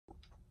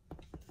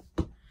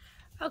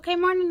Okay,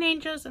 morning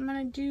angels. I'm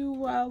gonna do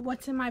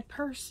what's in my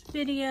purse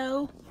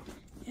video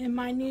in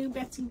my new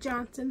Betsey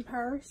Johnson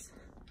purse.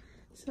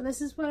 So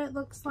this is what it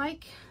looks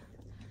like.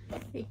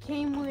 It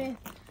came with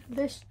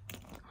this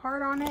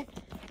heart on it,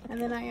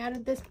 and then I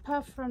added this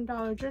puff from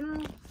Dollar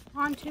General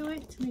onto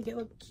it to make it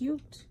look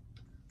cute.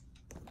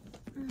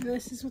 And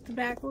this is what the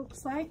back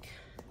looks like.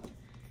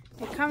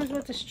 It comes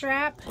with a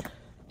strap,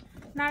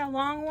 not a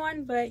long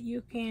one, but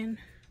you can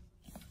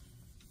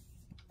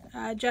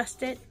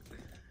adjust it.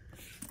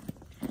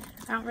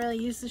 I don't really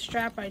use the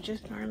strap, I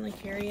just normally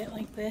carry it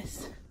like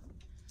this.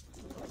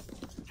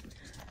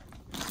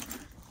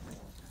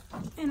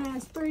 And it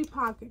has 3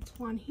 pockets,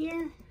 one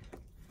here,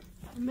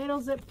 a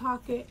middle zip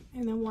pocket,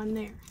 and then one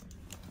there.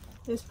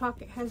 This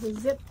pocket has a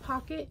zip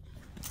pocket,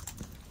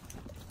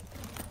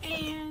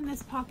 and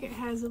this pocket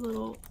has a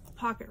little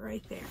pocket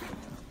right there.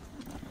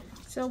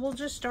 So we'll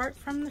just start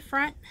from the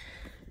front.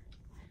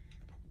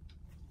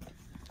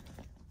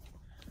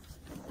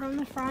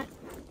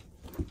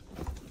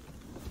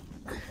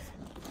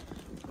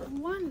 I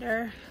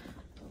wonder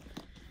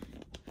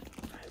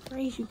if I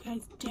raise you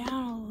guys down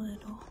a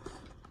little.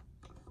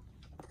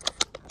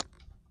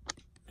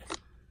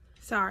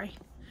 Sorry,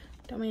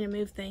 don't mean to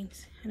move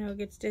things. I know it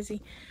gets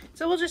dizzy.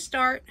 So we'll just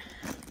start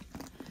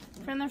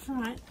from the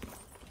front.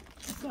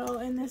 So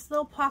in this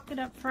little pocket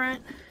up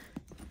front,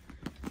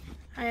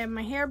 I have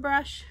my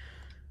hairbrush,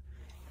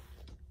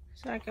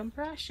 so I can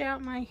brush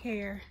out my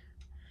hair.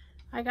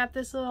 I got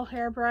this little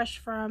hairbrush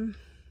from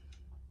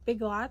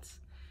Big Lots.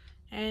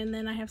 And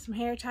then I have some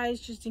hair ties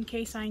just in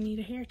case I need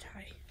a hair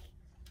tie.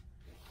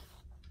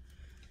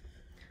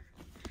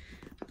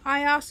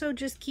 I also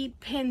just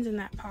keep pins in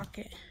that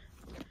pocket.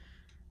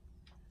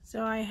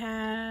 So I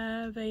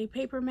have a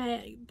paper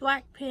matte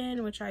black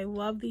pin, which I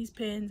love these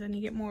pins. I need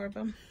to get more of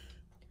them.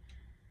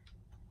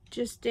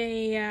 Just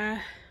a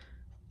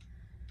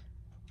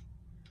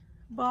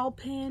ball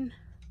pin,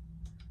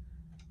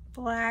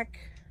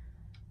 black.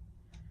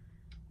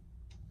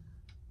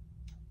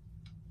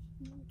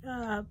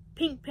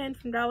 Pink pen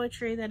from Dollar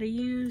Tree that I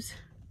use,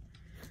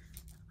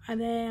 and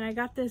then I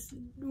got this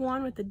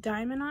one with the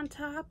diamond on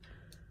top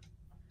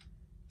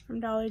from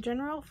Dollar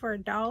General for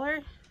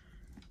 $1.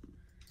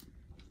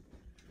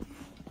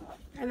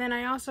 And then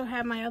I also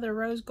have my other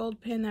rose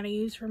gold pen that I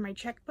use for my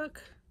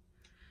checkbook,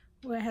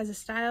 where it has a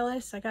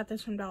stylus. I got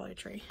this from Dollar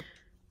Tree,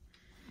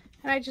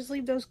 and I just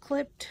leave those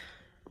clipped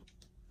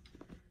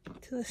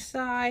to the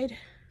side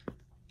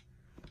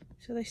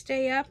so they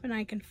stay up and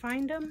I can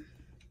find them.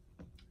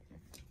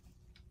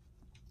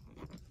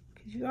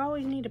 You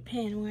always need a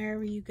pin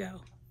wherever you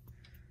go.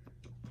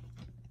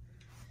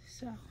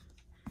 So,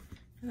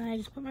 and then I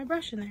just put my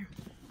brush in there.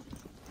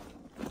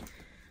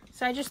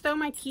 So I just throw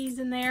my keys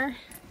in there.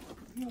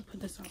 I'll put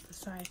this off the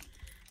side.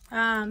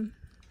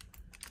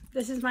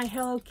 This is my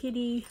Hello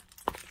Kitty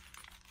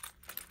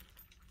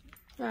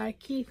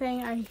key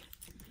thing. I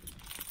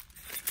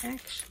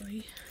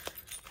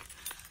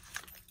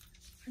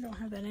don't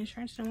have that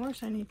insurance no more,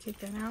 so I need to take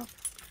that out.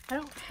 I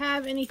don't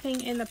have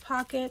anything in the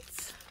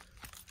pockets.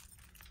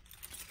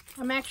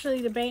 I'm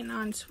actually debating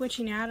on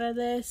switching out of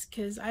this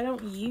because I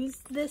don't use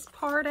this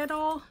part at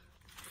all.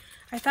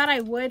 I thought I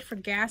would for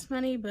gas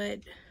money, but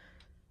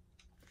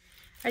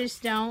I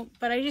just don't.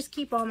 But I just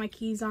keep all my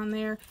keys on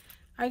there.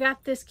 I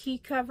got this key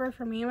cover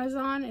from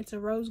Amazon. It's a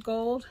rose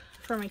gold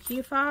for my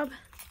key fob.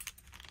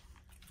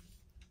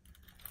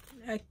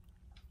 A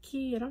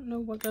key, I don't know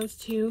what goes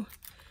to.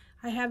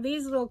 I have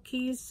these little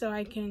keys so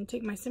I can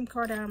take my SIM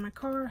card out of my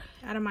car,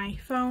 out of my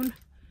phone.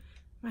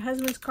 My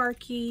husband's car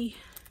key.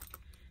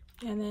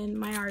 And then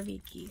my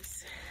RV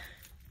keys.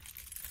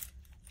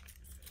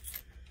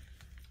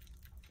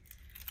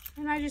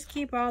 And I just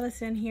keep all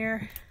this in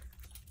here.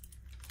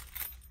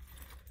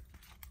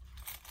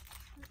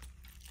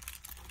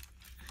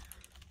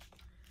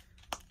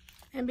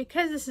 And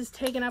because this is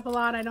taking up a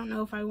lot, I don't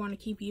know if I want to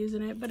keep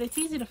using it, but it's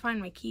easy to find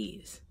my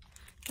keys.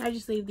 I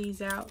just leave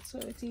these out so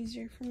it's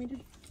easier for me to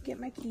get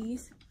my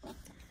keys.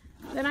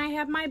 Then I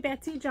have my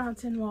Betsey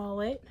Johnson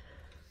wallet.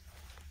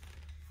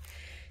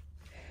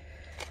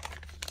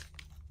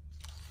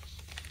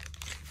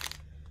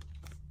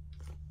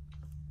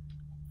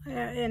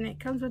 And it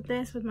comes with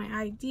this, with my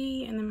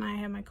ID, and then I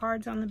have my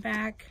cards on the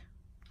back.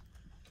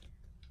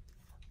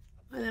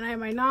 And then I have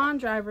my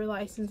non-driver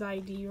license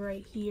ID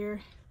right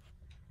here.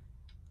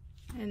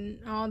 And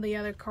all the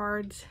other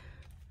cards.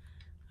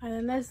 And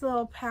then this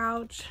little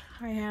pouch,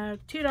 I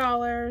have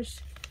 $2.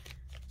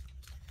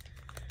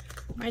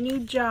 My new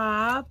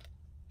job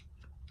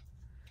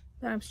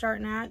that I'm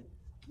starting at,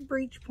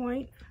 Breach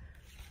Point.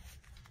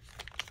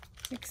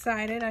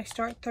 Excited, I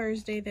start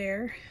Thursday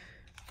there.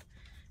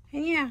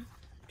 And yeah.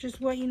 Just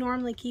what you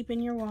normally keep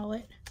in your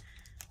wallet.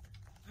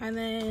 And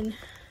then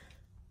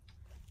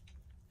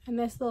in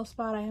this little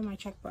spot I have my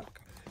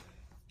checkbook.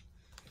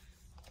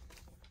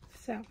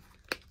 So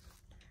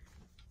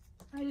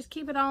I just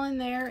keep it all in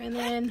there, and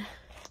then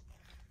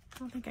I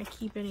don't think I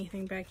keep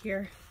anything back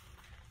here.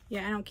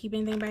 Yeah, I don't keep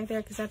anything back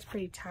there because that's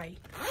pretty tight.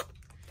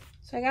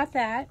 So I got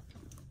that.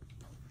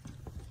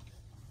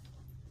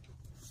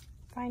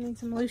 Finding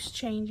some loose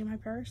change in my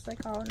purse,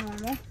 like all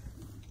normal.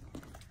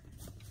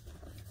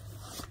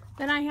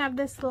 Then I have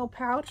this little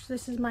pouch.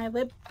 This is my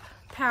lip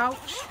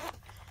pouch.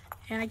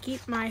 And I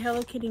keep my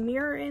Hello Kitty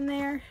mirror in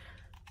there,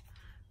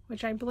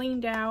 which I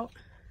blinged out.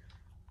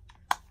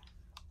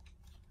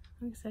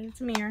 Like I said,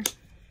 it's a mirror.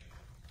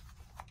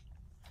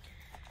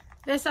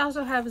 This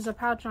also has a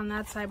pouch on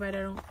that side, but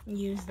I don't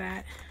use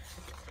that.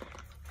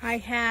 I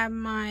have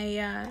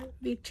my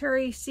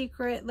Victoria's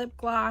Secret lip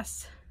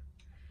gloss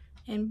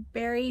in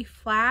Berry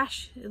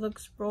Flash. It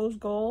looks rose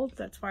gold,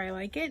 that's why I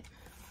like it.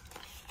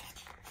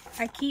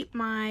 I keep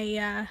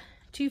my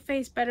Too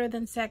Faced Better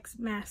Than Sex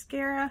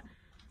mascara,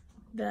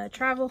 the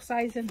travel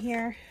size in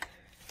here.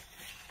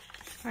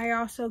 I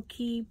also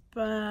keep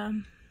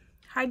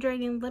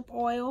hydrating lip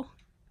oil.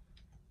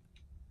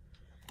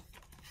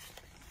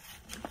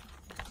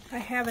 I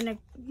have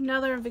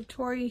another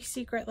Victoria's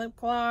Secret lip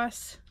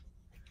gloss.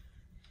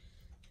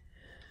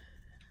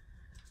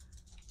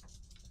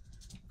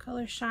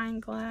 Color Shine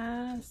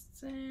Glass,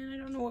 and I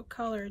don't know what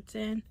color it's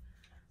in.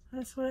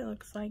 That's what it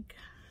looks like.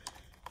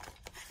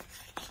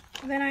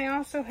 And then I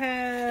also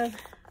have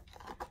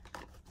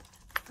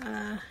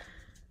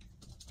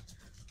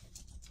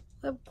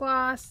lip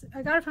gloss.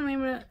 I got it from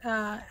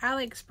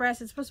AliExpress.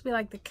 It's supposed to be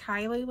like the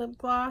Kylie lip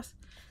gloss.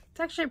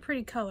 It's actually a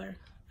pretty color,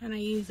 and I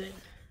use it.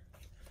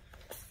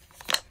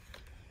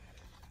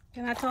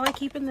 And that's all I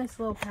keep in this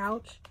little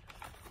pouch,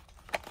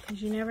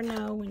 because you never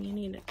know when you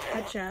need to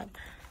touch up.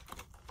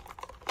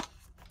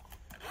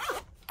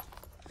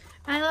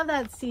 And I love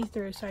that it's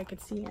see-through, so I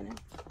could see in it.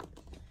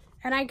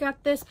 And I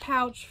got this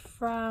pouch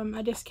from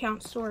a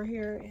discount store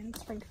here in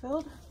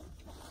Springfield.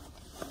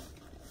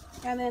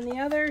 And then the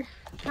other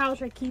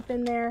pouch I keep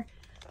in there,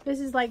 this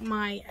is like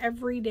my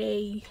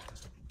everyday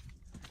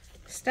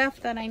stuff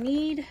that I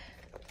need.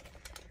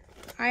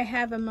 I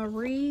have a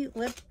Marie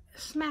lip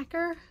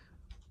smacker.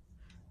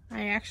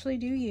 I actually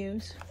do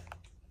use.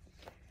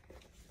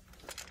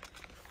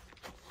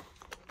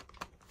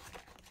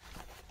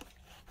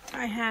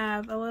 I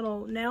have a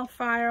little nail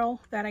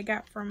file that I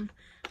got from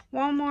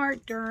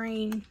Walmart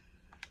during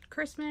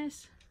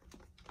Christmas.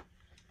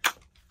 I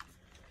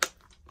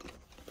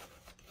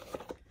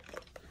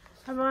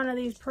have one of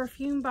these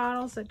perfume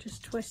bottles that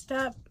just twist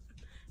up.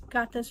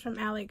 Got this from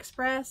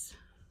AliExpress,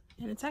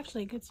 and it's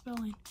actually a good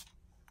smelling.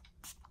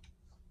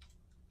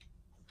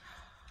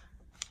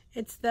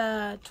 It's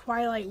the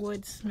Twilight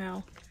Wood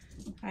smell.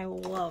 I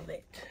love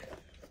it.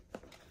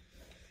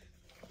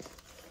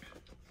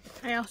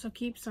 I also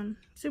keep some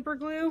super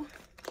glue.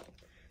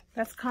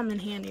 That's come in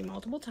handy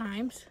multiple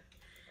times.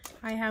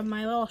 I have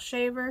my little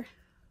shaver.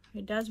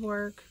 It does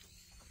work.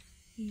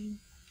 You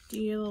do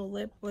your little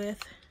lip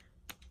with,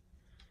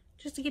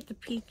 just to get the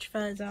peach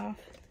fuzz off.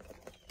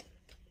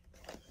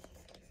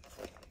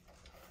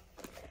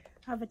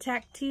 I have a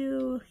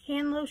Tattoo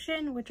hand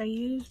lotion, which I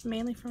use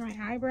mainly for my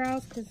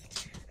eyebrows because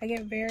I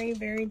get very,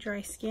 very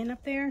dry skin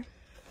up there.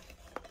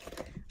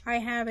 I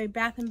have a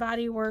Bath &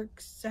 Body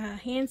Works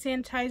hand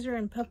sanitizer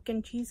and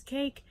pumpkin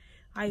cheesecake.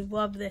 I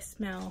love this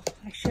smell.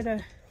 I should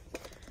have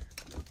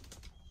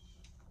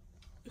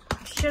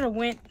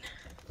went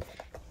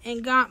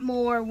and got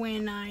more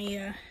when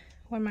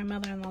when my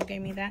mother-in-law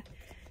gave me that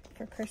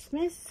for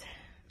Christmas.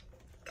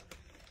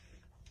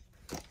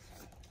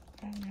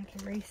 I'm gonna have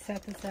to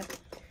reset this up.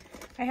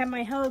 I have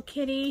my Hello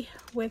Kitty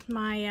with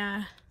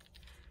my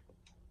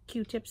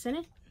Q-tips in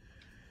it.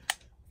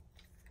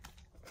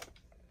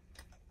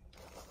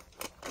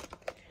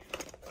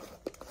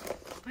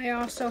 I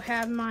also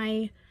have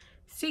my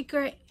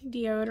Secret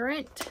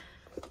deodorant,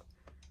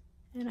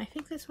 and I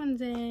think this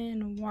one's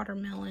in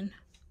watermelon.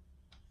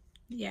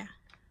 Yeah,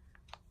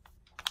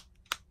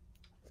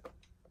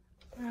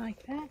 I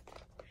like that.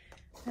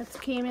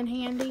 That came in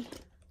handy.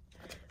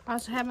 I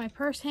also have my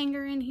purse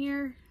hanger in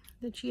here,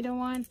 the cheetah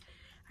one.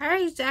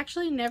 I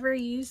actually never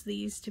used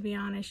these, to be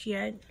honest,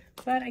 yet,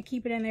 but I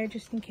keep it in there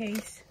just in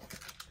case.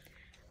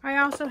 I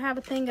also have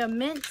a thing of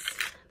mints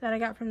that I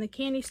got from the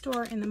candy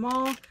store in the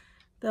mall,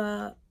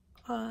 the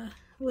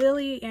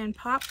Lily and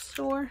Pop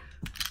store,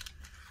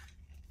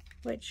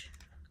 which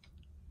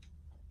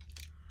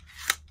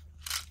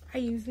I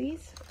use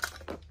these.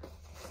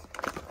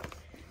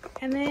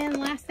 And then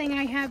last thing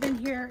I have in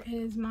here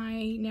is my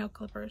nail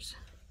clippers.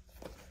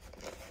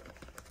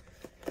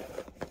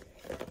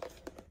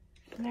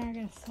 Now I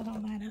gotta set all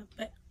that up,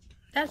 but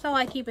that's all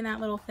I keep in that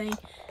little thing.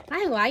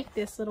 I like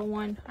this little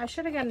one. I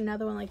should have got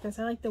another one like this.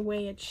 I like the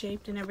way it's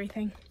shaped and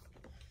everything.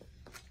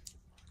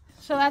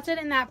 So that's it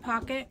in that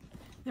pocket.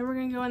 Then we're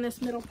gonna go in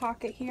this middle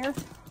pocket here.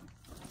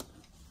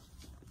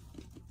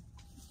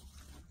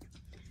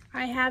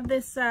 I have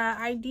this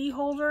ID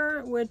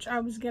holder, which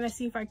I was gonna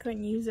see if I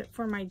couldn't use it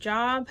for my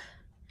job.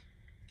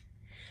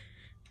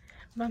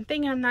 But I'm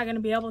thinking I'm not gonna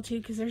be able to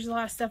because there's a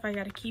lot of stuff I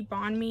gotta keep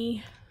on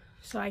me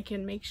so I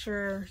can make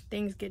sure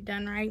things get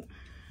done right.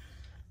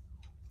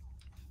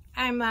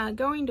 I'm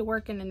going to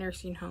work in a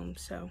nursing home,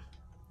 so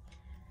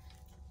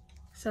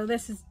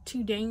this is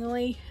too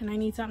dangly, and I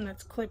need something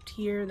that's clipped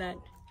here that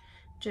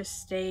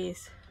just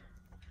stays.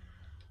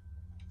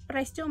 But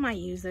I still might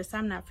use this,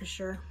 I'm not for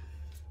sure.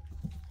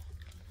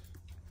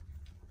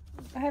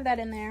 I have that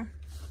in there.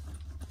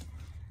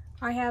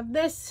 I have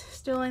this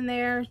still in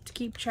there to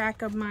keep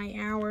track of my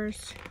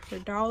hours for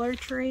Dollar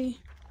Tree,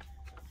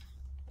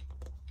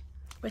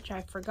 which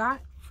I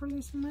forgot for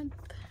this month.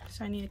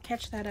 So I need to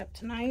catch that up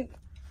tonight,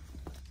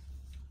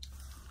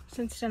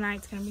 since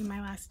tonight's gonna be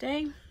my last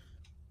day.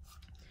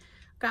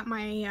 Got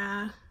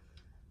my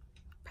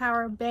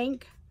power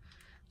bank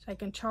so I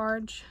can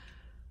charge.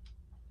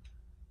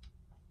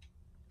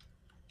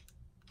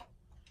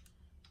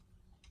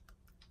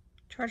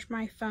 Charge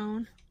my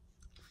phone.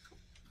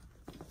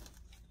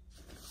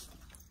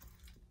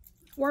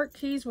 Work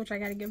keys, which I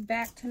gotta give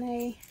back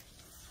today.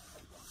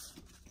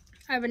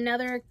 I have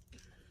another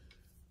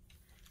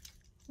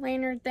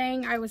lanyard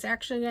thing I was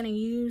actually gonna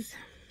use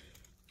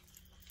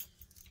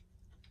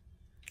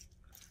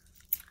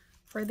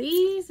for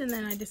these, and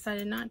then I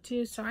decided not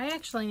to, so I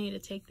actually need to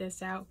take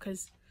this out,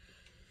 because,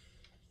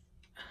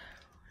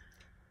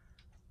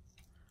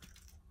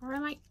 or I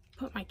might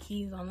put my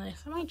keys on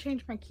this. I might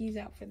change my keys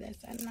out for this.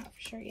 I'm not for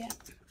sure yet.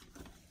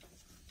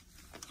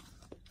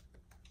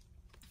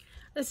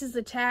 This is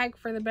the tag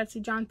for the Betsey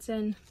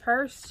Johnson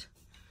purse.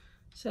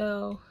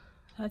 So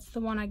that's the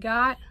one I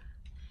got.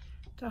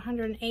 It's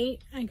 $108.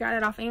 I got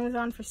it off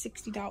Amazon for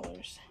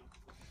 $60.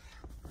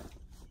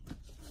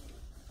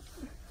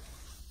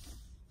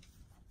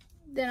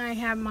 Then I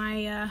have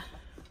my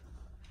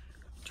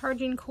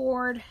charging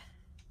cord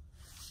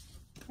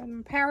from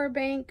my power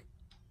bank.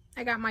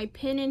 I got my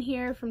pin in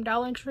here from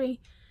Dollar Tree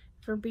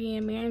for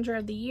being Manager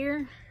of the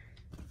Year.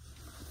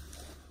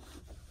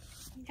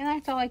 And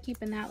that's all I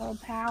keep in that little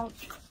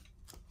pouch.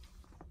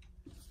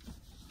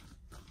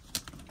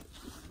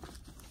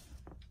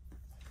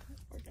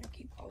 We're gonna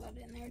keep all that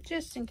in there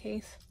just in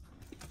case.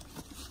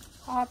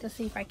 I'll have to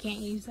see if I can't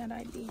use that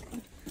ID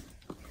thing.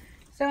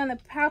 So in the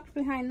pouch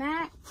behind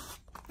that,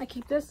 I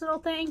keep this little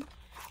thing,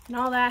 and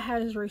all that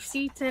has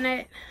receipts in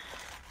it.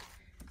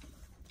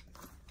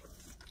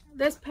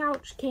 This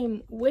pouch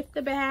came with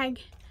the bag,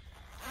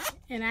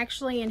 and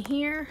actually in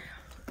here,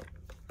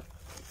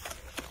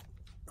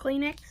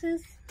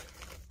 Kleenexes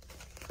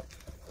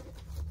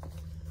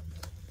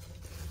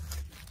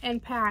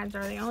and pads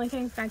are the only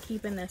things I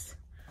keep in this.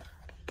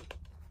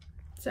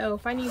 So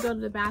if I need to go to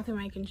the bathroom,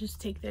 I can just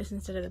take this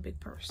instead of the big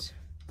purse.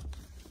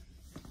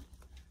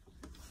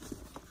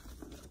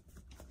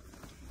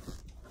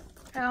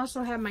 I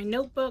also have my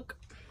notebook,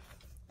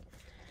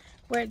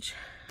 which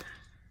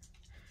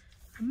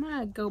I'm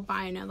gonna go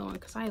buy another one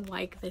because I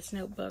like this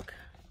notebook.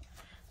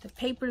 The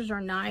papers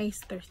are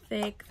nice, they're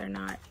thick, they're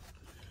not.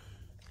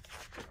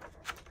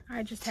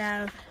 I just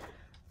have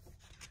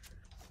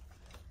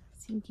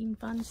sinking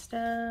fun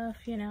stuff,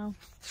 you know,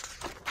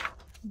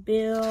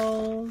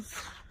 bills,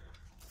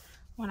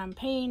 when I'm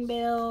paying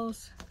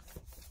bills.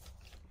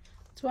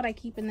 That's what I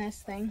keep in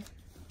this thing.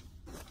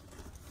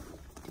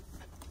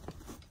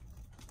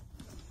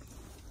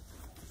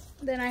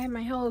 Then I have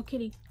my Hello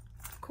Kitty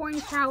coin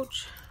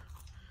pouch,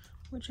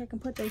 which I can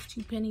put those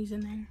 2 pennies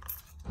in there.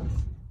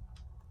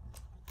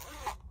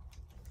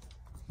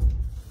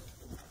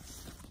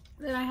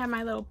 Then I have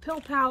my little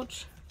pill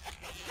pouch.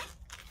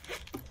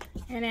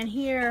 And in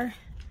here,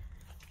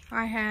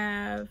 I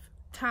have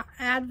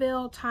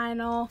Advil,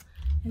 Tylenol,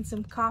 and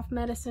some cough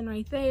medicine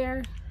right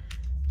there.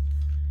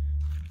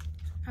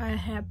 I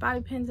have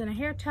bobby pins and a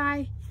hair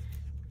tie,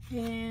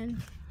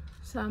 and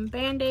some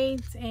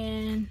Band-Aids,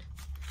 and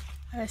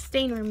a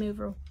stain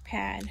remover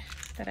pad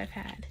that I've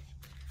had.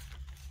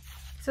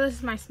 So this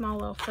is my small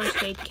little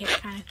first aid kit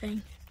kind of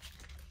thing.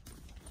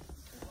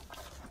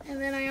 And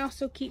then I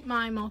also keep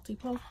my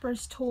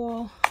multi-purpose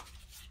tool.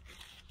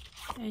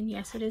 And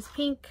yes, it is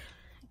pink.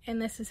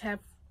 And this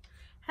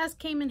has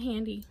came in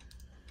handy.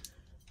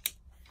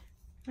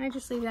 I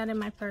just leave that in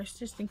my purse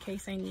just in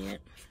case I need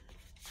it.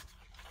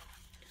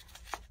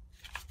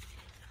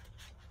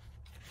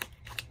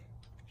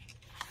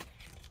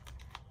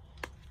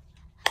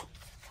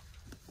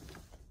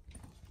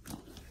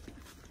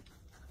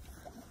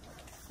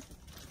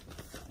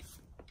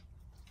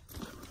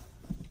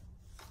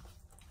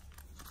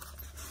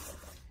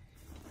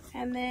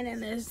 And then in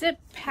the zip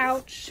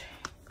pouch,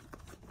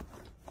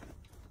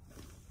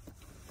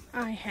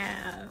 I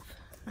have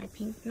my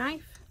pink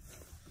knife,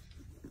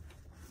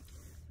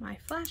 my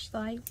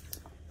flashlight,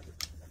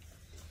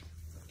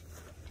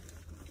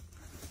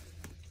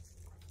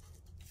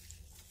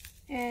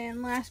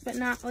 and last but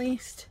not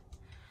least,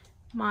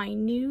 my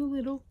new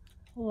little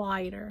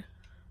lighter.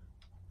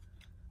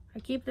 I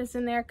keep this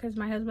in there because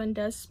my husband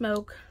does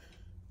smoke,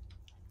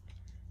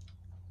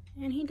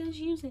 and he does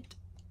use it.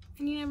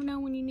 And you never know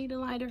when you need a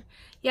lighter.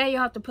 Yeah,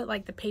 you'll have to put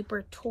like the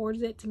paper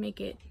towards it to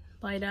make it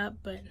light up,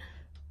 but,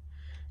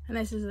 and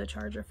this is the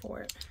charger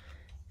for it.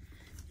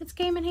 It's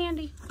came in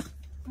handy.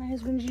 My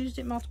husband's used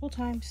it multiple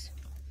times.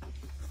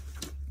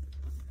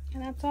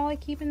 And that's all I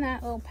keep in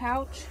that little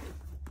pouch.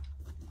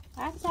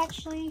 That's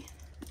actually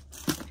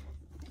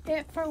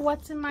it for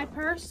what's in my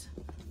purse.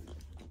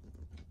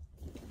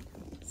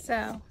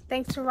 So,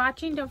 thanks for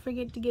watching. Don't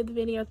forget to give the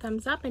video a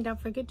thumbs up, and don't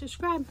forget to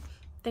subscribe.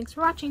 Thanks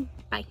for watching.